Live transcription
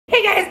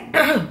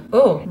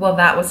Oh, well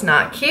that was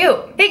not cute.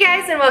 Hey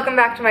guys, and welcome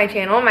back to my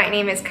channel. My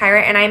name is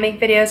Caira and I make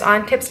videos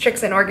on tips,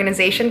 tricks, and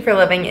organization for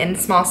living in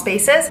small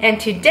spaces. And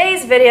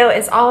today's video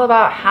is all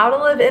about how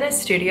to live in a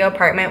studio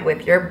apartment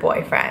with your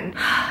boyfriend.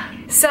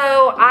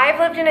 So I've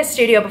lived in a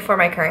studio before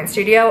my current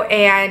studio,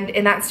 and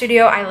in that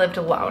studio I lived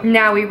alone.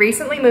 Now we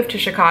recently moved to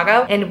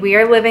Chicago and we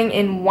are living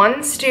in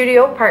one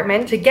studio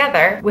apartment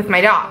together with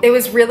my dog. It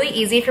was really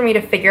easy for me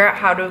to figure out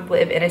how to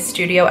live in a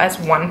studio as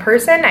one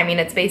person. I mean,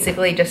 it's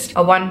basically just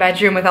a one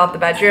bedroom without the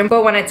bedroom,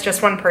 but when it's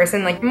just one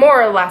person, like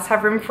more or less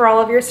have room for all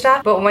of your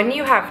stuff. But when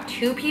you have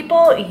two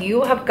people,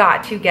 you have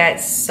got to get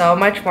so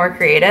much more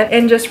creative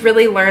and just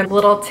really learn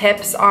little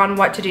tips on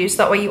what to do so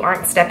that way you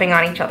aren't stepping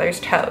on each other's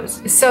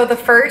toes. So the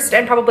first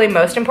and probably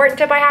most important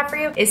tip I have for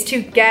you is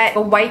to get a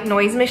white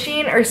noise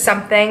machine or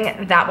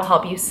something that will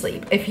help you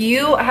sleep. If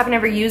you have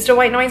never used a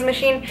white noise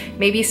machine,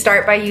 maybe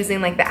start by using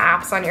like the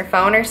apps on your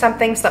phone or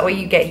something so that way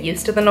you get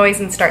used to the noise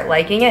and start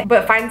liking it.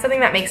 But find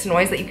something that makes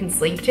noise that you can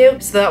sleep to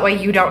so that way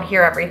you don't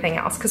hear everything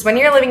else. Because when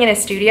you're living in a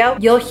studio,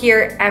 you'll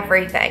hear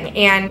everything.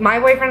 And my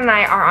boyfriend and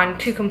I are on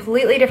two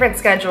completely different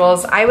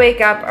schedules. I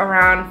wake up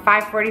around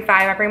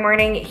 5:45 every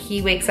morning.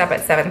 He wakes up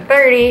at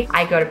 7:30.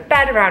 I go to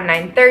bed around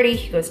 9:30.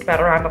 He goes to bed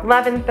around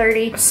 11:30.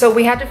 So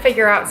we had to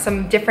figure out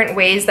some different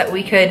ways that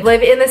we could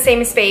live in the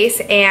same space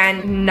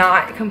and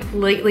not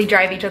completely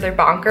drive each other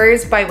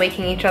bonkers by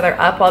waking each other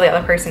up while the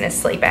other person is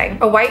sleeping.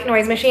 A white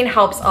noise machine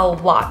helps a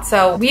lot.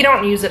 So we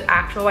don't use an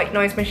actual white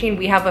noise machine.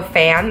 We have a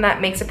fan that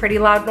makes a pretty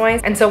loud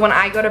noise. And so when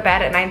I go to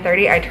bed at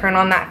 9:30, I turn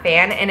on that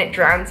fan and it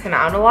drowns him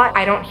out a lot.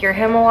 I don't hear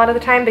him a lot of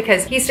the time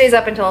because he stays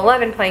up until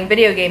 11 playing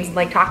video games and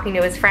like talking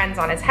to his friends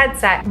on his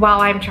headset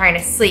while I'm trying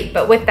to sleep.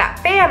 But with that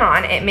fan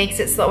on, it makes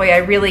it so that way I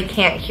really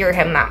can't hear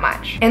him that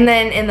much. And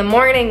then in the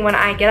morning when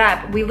I get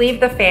up, we leave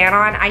the fan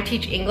on. I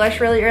teach English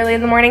really early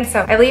in the morning,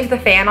 so I leave the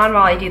fan on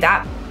while I do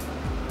that.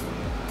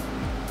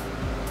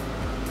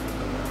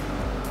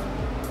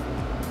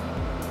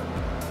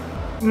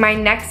 My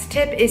next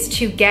tip is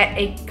to get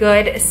a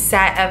good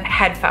set of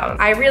headphones.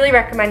 I really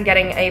recommend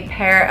getting a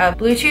pair of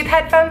Bluetooth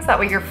headphones, that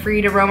way you're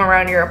free to roam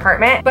around your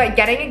apartment. But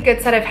getting a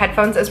good set of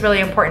headphones is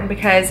really important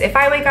because if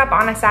I wake up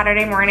on a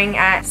Saturday morning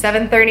at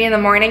 7:30 in the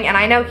morning and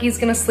I know he's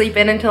gonna sleep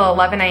in until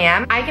 11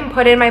 a.m., I can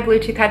put in my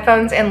Bluetooth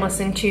headphones and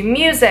listen to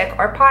music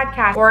or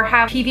podcasts or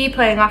have TV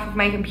playing off of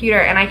my computer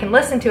and I can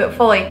listen to it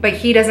fully, but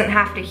he doesn't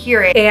have to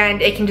hear it.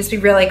 And it can just be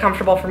really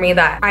comfortable for me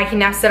that I can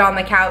now sit on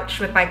the couch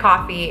with my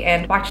coffee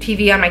and watch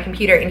TV on my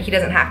computer and he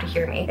doesn't have to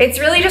hear me. It's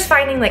really just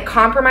finding like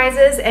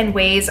compromises and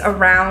ways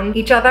around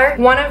each other.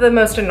 One of the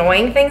most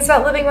annoying things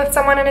about living with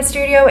someone in a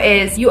studio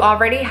is you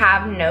already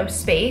have no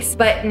space,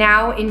 but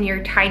now in your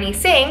tiny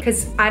sink,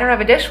 because I don't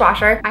have a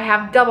dishwasher, I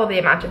have double the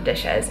amount of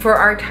dishes. For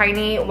our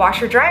tiny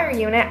washer dryer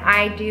unit,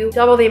 I do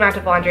double the amount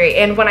of laundry.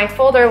 And when I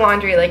fold our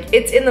laundry, like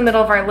it's in the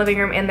middle of our living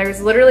room and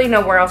there's literally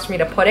nowhere else for me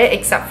to put it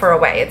except for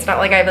away. It's not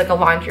like I have like a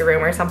laundry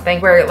room or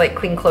something where like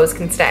clean clothes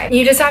can stay.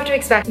 You just have to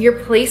expect your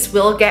place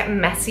will get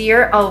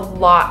messier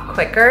a lot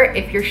quicker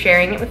if you're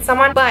sharing it with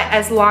someone, but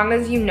as long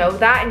as you know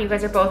that and you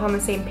guys are both on the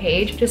same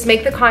page, just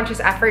make the conscious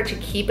effort to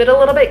keep it a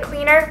little bit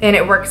cleaner and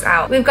it works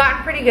out. We've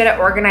gotten pretty good at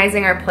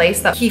organizing our place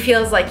that he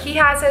feels like he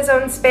has his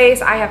own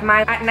space, I have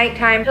mine. At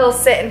nighttime, he'll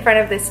sit in front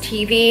of this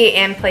TV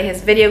and play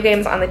his video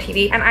games on the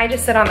TV, and I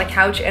just sit on the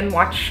couch and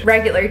watch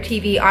regular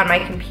TV on my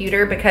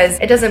computer because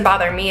it doesn't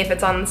bother me if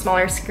it's on the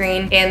smaller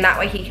screen and that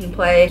way he can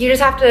play. You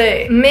just have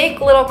to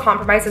make little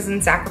compromises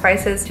and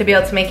sacrifices to be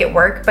able to make it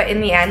work, but in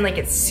the end, like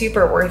it's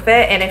super worth it.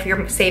 And if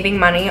you're saving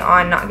money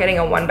on not getting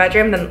a one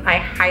bedroom, then I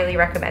highly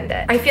recommend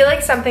it. I feel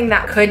like something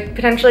that could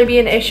potentially be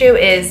an issue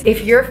is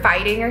if you're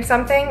fighting or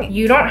something,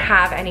 you don't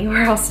have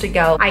anywhere else to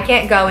go. I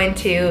can't go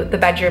into the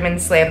bedroom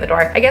and slam the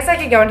door. I guess I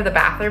could go into the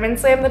bathroom and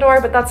slam the door,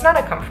 but that's not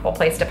a comfortable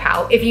place to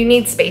pout. If you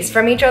need space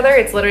from each other,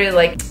 it's literally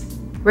like,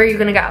 where are you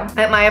gonna go?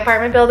 At my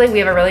apartment building, we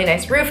have a really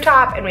nice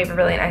rooftop and we have a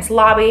really nice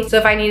lobby. So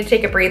if I need to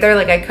take a breather,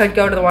 like I could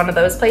go to one of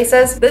those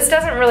places. This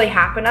doesn't really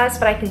happen to us,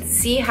 but I can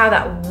see how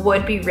that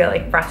would be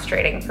really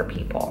frustrating for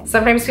people.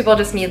 Sometimes people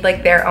just need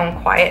like their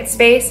own quiet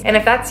space. And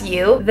if that's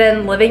you,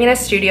 then living in a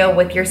studio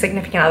with your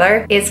significant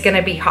other is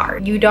gonna be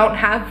hard. You don't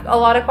have a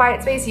lot of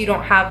quiet space. You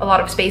don't have a lot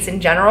of space in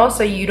general.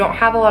 So you don't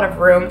have a lot of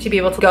room to be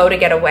able to go to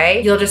get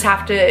away. You'll just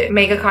have to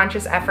make a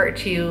conscious effort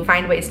to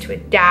find ways to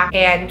adapt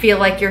and feel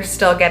like you're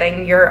still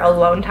getting your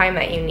alone time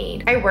that you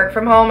need. I work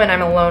from home and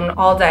I'm alone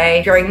all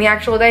day during the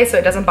actual day, so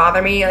it doesn't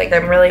bother me. Like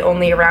I'm really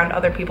only around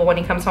other people when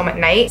he comes home at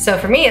night. So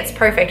for me, it's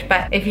perfect.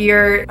 But if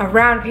you're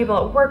around people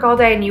at work all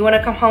day and you want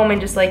to come home and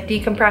just like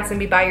decompress and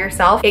be by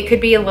yourself, it could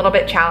be a little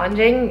bit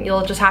challenging.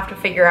 You'll just have to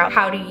figure out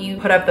how do you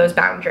put up those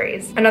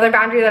boundaries. Another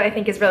boundary that I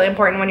think is really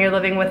important when you're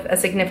living with a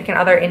significant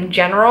other in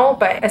general,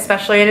 but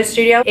especially in a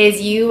studio, is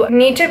you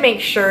need to make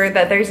sure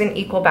that there's an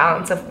equal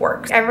balance of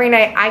work. Every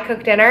night I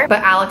cook dinner,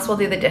 but Alex will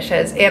do the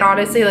dishes. And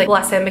honestly, like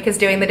bless him, because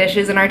doing the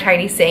dishes in our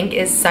tiny sink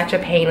is such a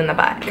pain in the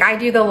butt. I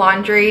do the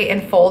laundry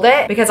and fold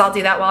it because I'll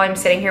do that while I'm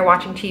sitting here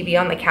watching TV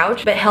on the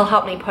couch, but he'll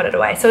help me put it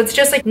away. So it's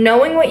just like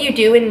knowing what you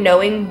do and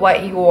knowing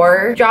what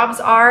your jobs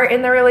are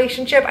in the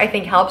relationship, I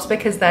think helps,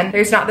 because then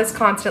there's not this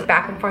constant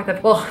back and forth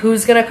of, well,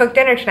 who's gonna cook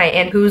dinner tonight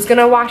and who's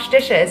gonna wash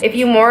dishes? If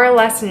you more or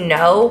less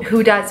know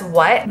who does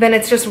what, then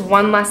it's just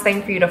one less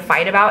thing for you to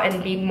fight about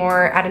and be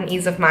more at an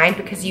ease of mind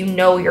because you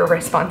know your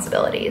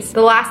responsibilities.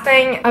 The last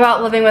thing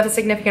about living with a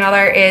significant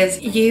other is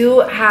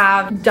you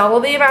have double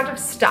the amount of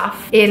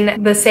stuff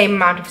in the same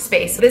amount of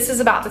space. So this is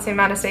about the same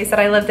amount of space that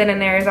I lived in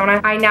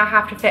Arizona. I now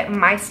have to fit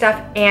my stuff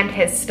and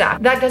his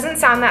stuff. That doesn't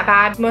sound that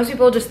bad. Most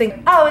people just think,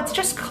 oh, it's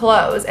just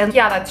clothes. And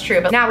yeah, that's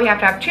true. But now we have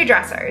to have 2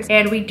 dressers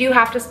and we do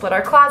have to split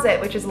our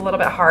closet, which is a little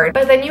bit hard.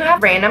 But then you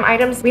have random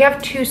items. We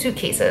have 2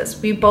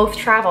 suitcases. We both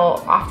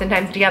travel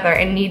oftentimes together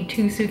and need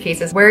 2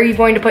 suitcases. Where are you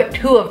going to put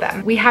 2 of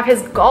them? We have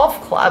his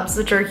golf clubs,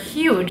 which are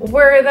huge.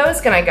 Where are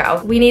those gonna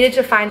go? We needed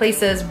to find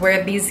places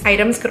where these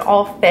items could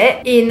all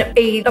fit in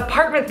an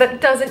apartment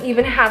that doesn't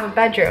even have a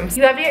bedroom. So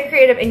you have to get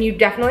creative and you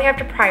definitely have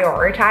to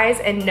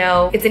prioritize and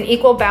know it's an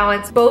equal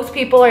balance. Both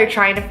people are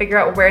trying to figure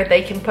out where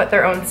they can put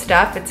their own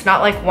stuff. It's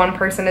not like one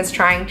person is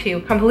trying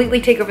to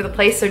completely take over the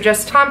place. So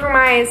just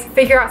compromise,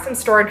 figure out some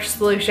storage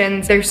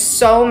solutions. There's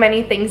so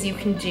many things you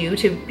can do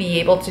to be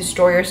able to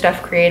store your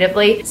stuff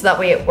creatively so that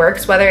way it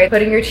works, whether it's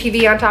putting your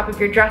TV on top of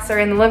your dresser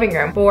in the living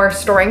room or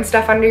storing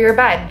stuff under your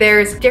bed.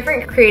 There's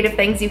different creative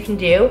things you can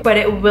do, but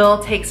it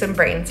will take some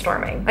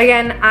brainstorming.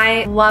 Again,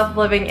 I love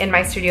living in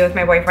my studio with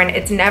my boyfriend.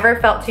 It's never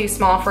felt too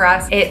small for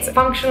us. It's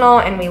functional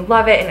and we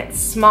love it, and it's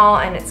small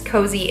and it's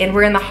cozy, and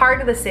we're in the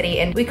heart of the city,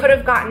 and we could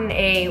have gotten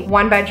a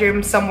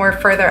 1-bedroom somewhere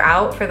further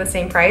out for the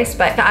same price,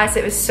 but to us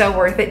it was so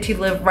worth it to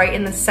live right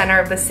in the center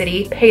of the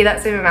city, pay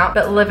that same amount,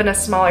 but live in a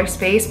smaller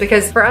space,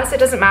 because for us it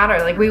doesn't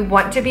matter. Like, we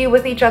want to be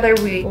with each other.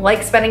 We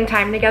like spending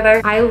time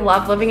together. I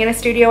love living in a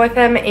studio with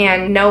him,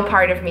 and no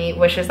part of me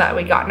wishes that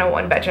we got no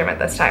 1-bedroom at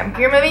this time. If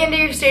you're moving into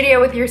your studio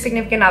with your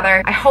significant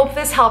other, I hope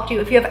this helped you.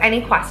 If you have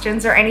any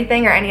questions or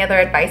anything or any other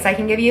advice I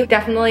can give you,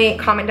 definitely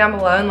comment down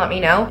below and let me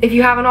know. If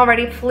you haven't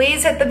already,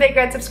 please hit the big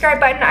red subscribe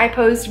button. I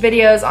post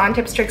videos on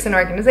tips, tricks, and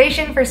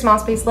organization for small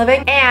space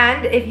living.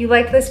 And if you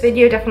like this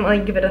video, definitely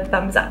give it a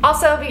thumbs up.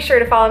 Also, be sure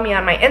to follow me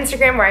on my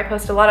Instagram, where I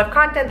post a lot of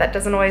content that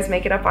doesn't always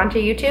make it up onto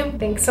YouTube.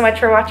 Thanks so much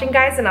for watching,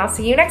 guys, and I'll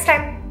see you next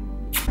time.